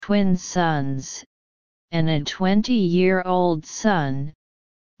twin sons, and a 20-year-old son,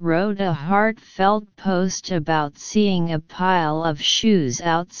 wrote a heartfelt post about seeing a pile of shoes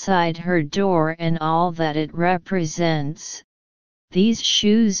outside her door and all that it represents. These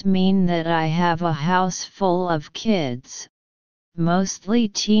shoes mean that I have a house full of kids, mostly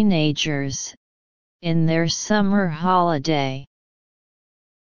teenagers, in their summer holiday.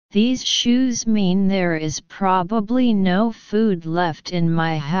 These shoes mean there is probably no food left in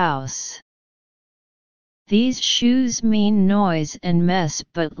my house. These shoes mean noise and mess,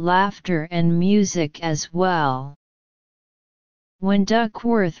 but laughter and music as well. When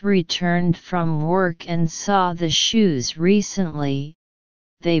Duckworth returned from work and saw the shoes recently,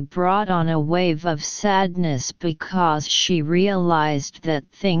 they brought on a wave of sadness because she realized that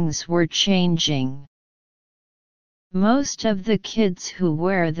things were changing. Most of the kids who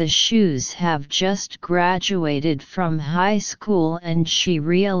wear the shoes have just graduated from high school, and she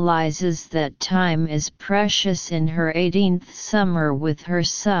realizes that time is precious in her 18th summer with her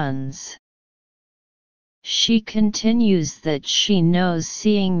sons. She continues that she knows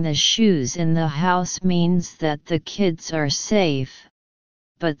seeing the shoes in the house means that the kids are safe,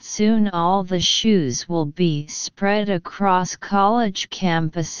 but soon all the shoes will be spread across college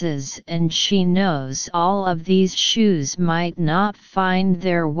campuses, and she knows all of these shoes might not find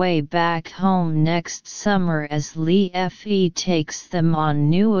their way back home next summer as Lee Fe takes them on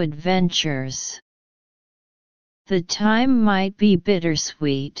new adventures. The time might be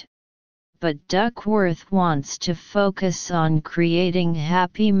bittersweet, but Duckworth wants to focus on creating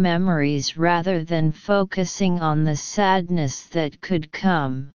happy memories rather than focusing on the sadness that could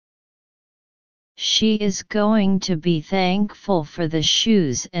come. She is going to be thankful for the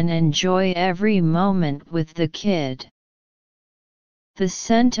shoes and enjoy every moment with the kid. The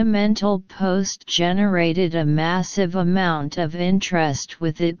sentimental post generated a massive amount of interest,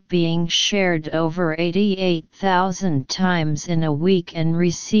 with it being shared over 88,000 times in a week and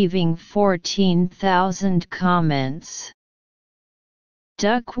receiving 14,000 comments.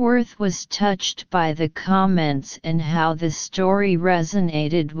 Duckworth was touched by the comments and how the story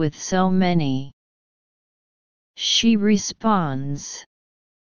resonated with so many. She responds,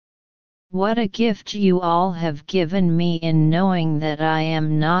 "What a gift you all have given me in knowing that I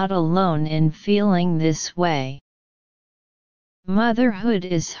am not alone in feeling this way. Motherhood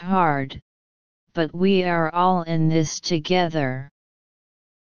is hard, but we are all in this together."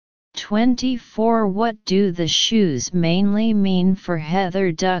 24. What do the shoes mainly mean for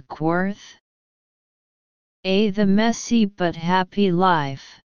Heather Duckworth? A. The messy but happy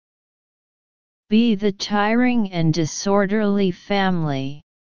life. B. The tiring and disorderly family.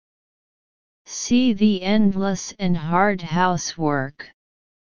 C. The endless and hard housework.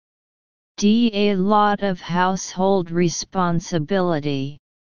 D. A lot of household responsibility.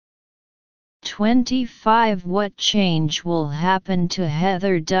 25. What change will happen to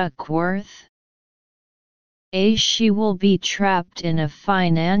Heather Duckworth? A. She will be trapped in a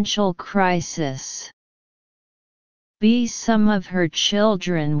financial crisis. B. Some of her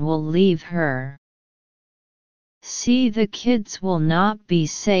children will leave her. C. The kids will not be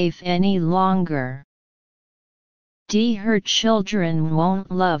safe any longer. D. Her children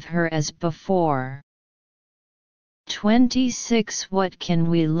won't love her as before. 26. What can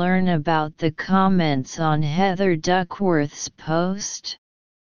we learn about the comments on Heather Duckworth's post?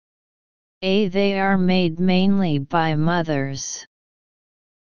 A. They are made mainly by mothers.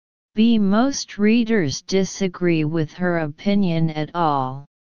 B. Most readers disagree with her opinion at all.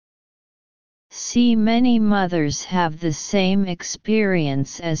 C. Many mothers have the same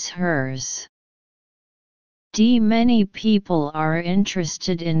experience as hers. D. Many people are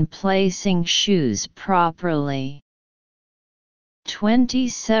interested in placing shoes properly.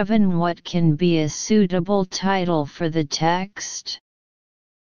 27. What can be a suitable title for the text?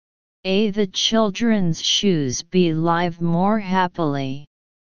 A. The children's shoes be live more happily.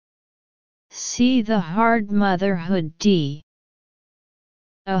 C. The hard motherhood. D.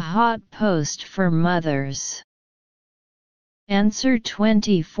 A hot post for mothers. Answer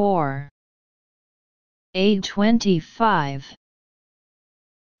 24. A. 25.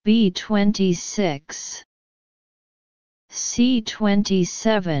 B. 26. C.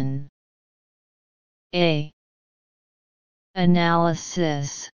 27. A.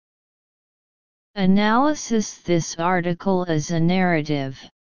 Analysis. Analysis. This article is a narrative.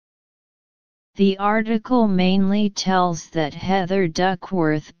 The article mainly tells that Heather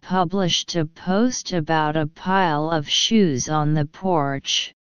Duckworth published a post about a pile of shoes on the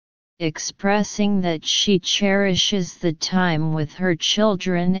porch. expressing that she cherishes the time with her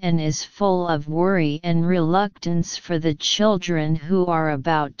children and is full of worry and reluctance for the children who are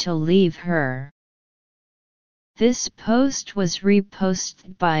about to leave her. This post was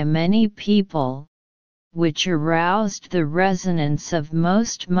reposted by many people, which aroused the resonance of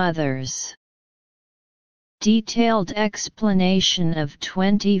most mothers. Detailed explanation of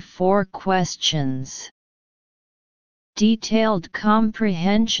 24 questions. Detailed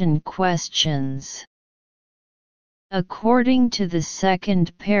comprehension questions. According to the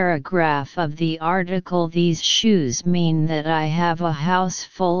second paragraph of the article, these shoes mean that I have a house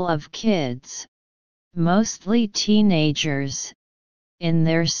full of kids, mostly teenagers, in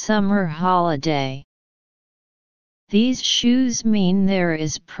their summer holiday. These shoes mean there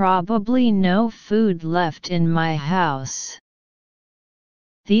is probably no food left in my house.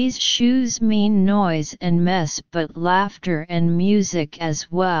 These shoes mean noise and mess, but laughter and music as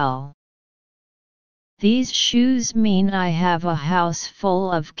well. These shoes mean I have a house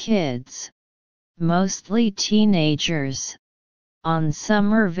full of kids, mostly teenagers, on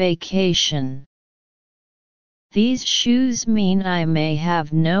summer vacation. These shoes mean I may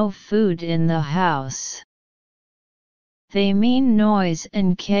have no food in the house. They mean noise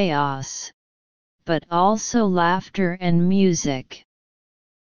and chaos, but also laughter and music.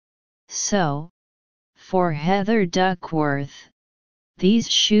 So, for Heather Duckworth, these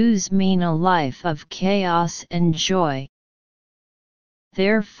shoes mean a life of chaos and joy.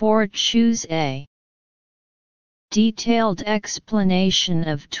 Therefore choose A. Detailed explanation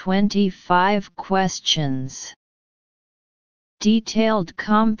of 25 questions. Detailed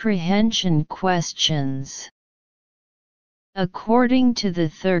comprehension questions. According to the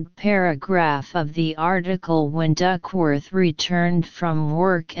third paragraph of the article, when Duckworth returned from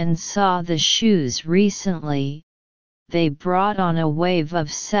work and saw the shoes recently, they brought on a wave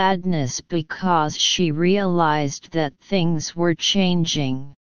of sadness because she realized that things were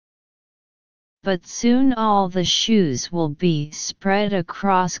changing. But soon all the shoes will be spread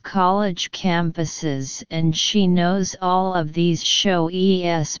across college campuses, and she knows all of these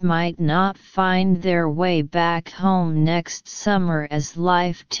shoes might not find their way back home next summer as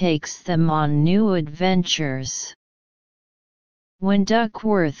life takes them on new adventures. When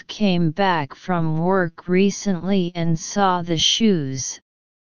Duckworth came back from work recently and saw the shoes,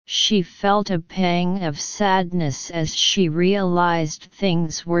 she felt a pang of sadness as she realized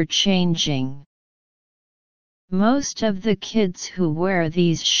things were changing. Most of the kids who wear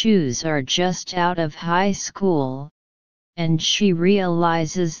these shoes are just out of high school, and she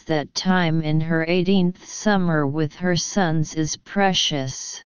realizes that time in her 18th summer with her sons is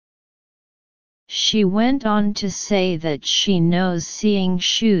precious. She went on to say that she knows seeing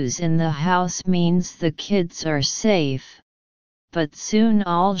shoes in the house means the kids are safe, but soon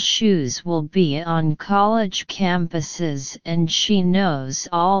all shoes will be on college campuses, and she knows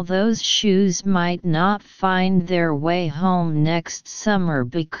all those shoes might not find their way home next summer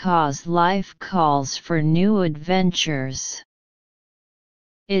because life calls for new adventures.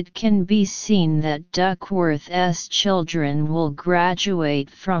 It can be seen that Duckworth's children will graduate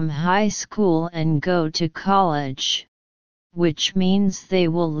from high school and go to college, which means they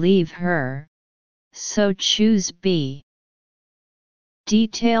will leave her, so choose B.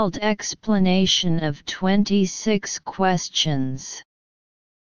 Detailed explanation of 26 questions.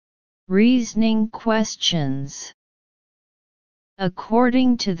 Reasoning questions.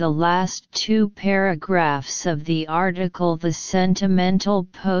 According to the last two paragraphs of the article, the sentimental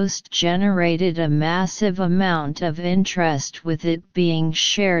post generated a massive amount of interest, with it being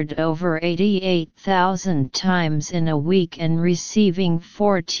shared over 88,000 times in a week and receiving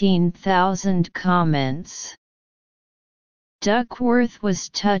 14,000 comments. Duckworth was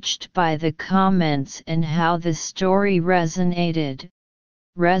touched by the comments and how the story resonated,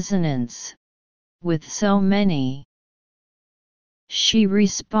 resonance, with so many. She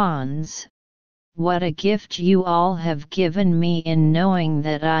responds, "What a gift you all have given me in knowing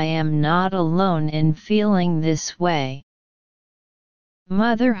that I am not alone in feeling this way.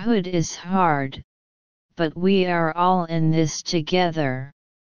 Motherhood is hard, but we are all in this together."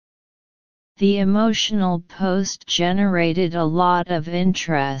 The emotional post generated a lot of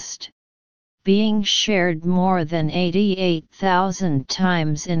interest, being shared more than 88,000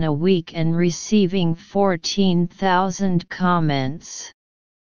 times in a week and receiving 14,000 comments.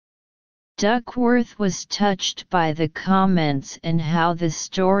 Duckworth was touched by the comments and how the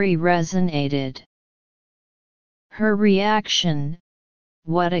story resonated. Her reaction: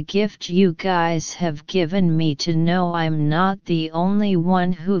 "What a gift you guys have given me to know I'm not the only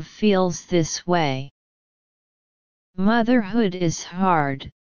one who feels this way. Motherhood is hard,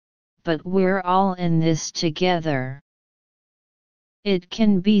 but we're all in this together. It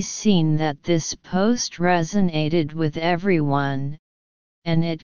can be seen that this post resonated with everyone, and it